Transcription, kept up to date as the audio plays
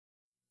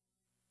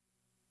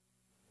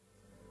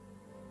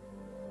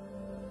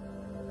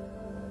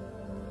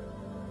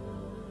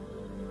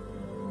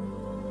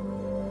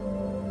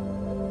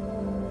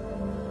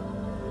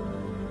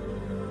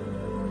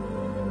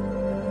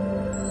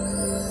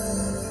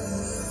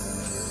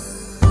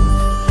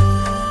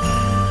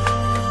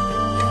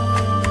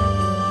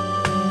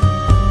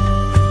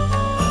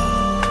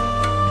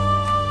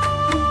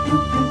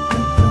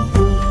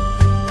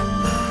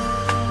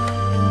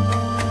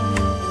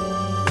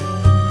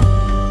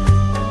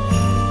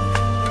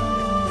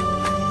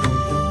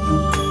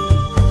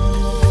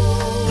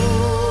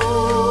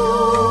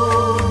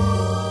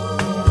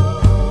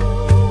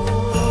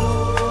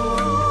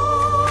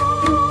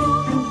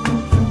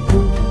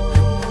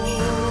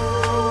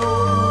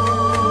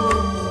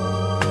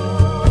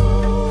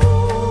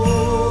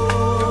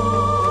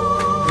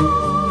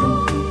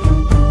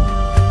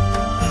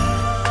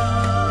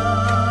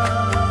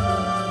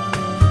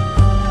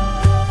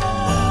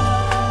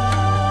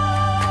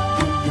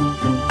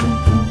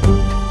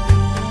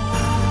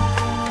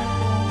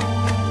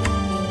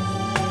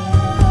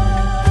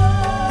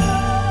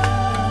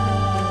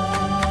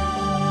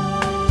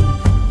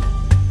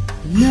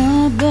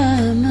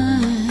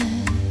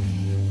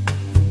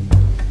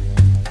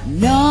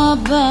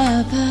not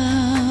by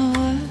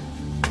power,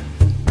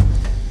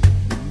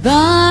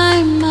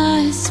 by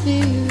my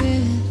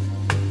spirit,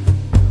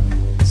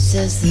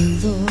 says the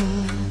Lord.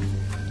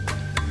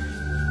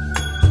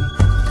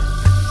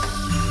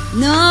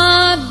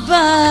 Not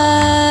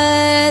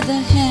by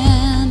the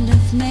hand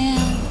of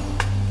man,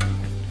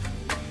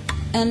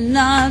 and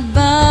not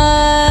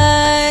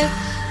by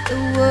the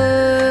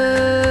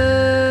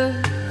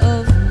word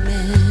of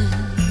man,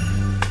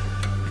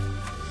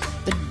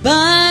 but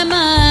by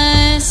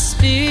my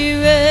spirit.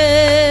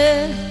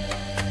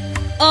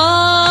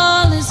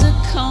 All is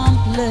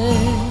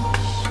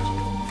accomplished,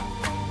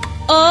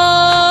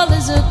 all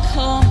is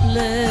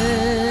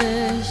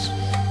accomplished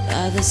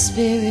by the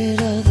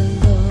Spirit of the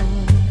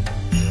Lord.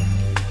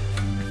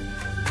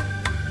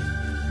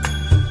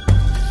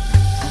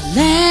 A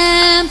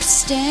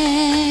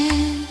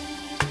lampstand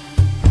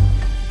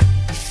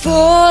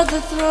before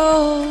the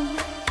throne,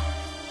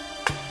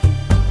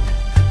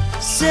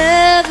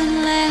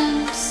 7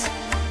 lamps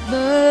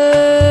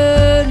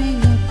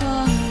burning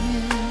upon it.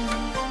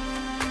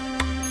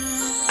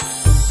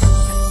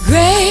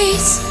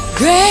 Grace,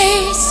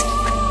 grace,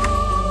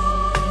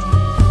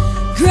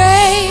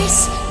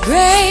 grace,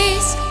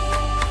 grace,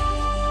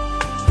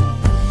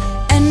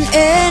 an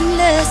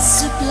endless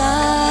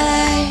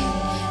supply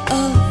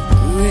of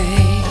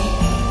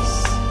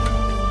grace.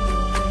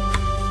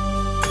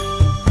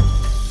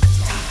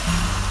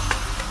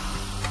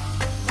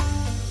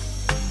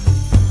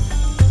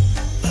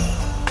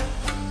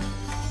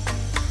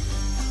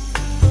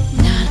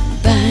 Not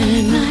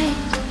by might,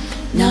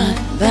 not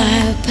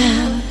by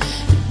power,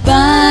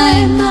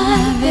 by my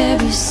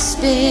very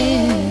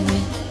spirit.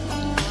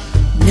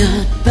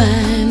 Not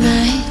by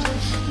might,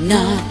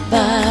 not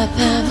by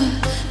power,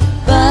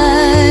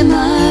 by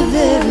my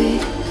very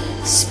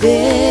spirit.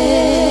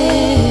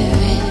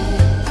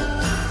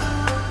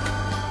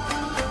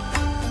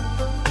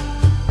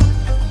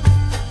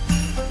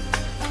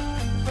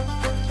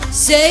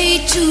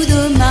 Say to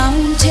the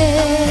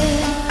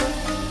mountain,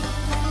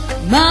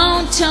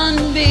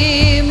 mountain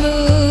be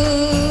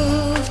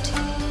moved.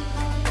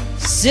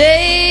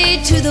 Say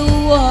to the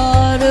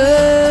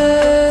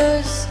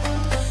waters,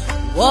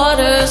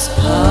 waters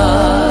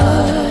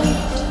part.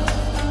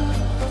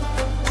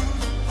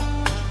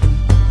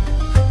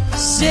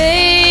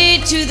 Say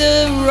to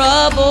the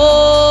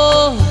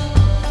rubble,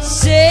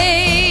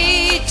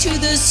 say to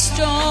the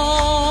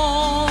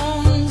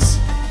stones,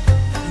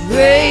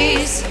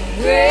 grace,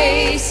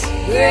 grace,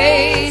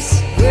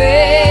 grace,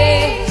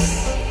 grace.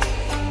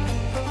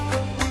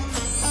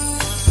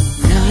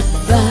 Not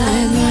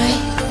by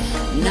might,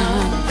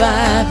 not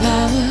by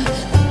power,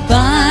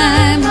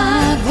 by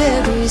my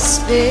very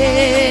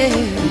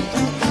spirit.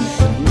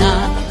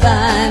 Not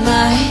by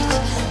might,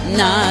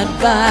 not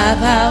by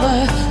power,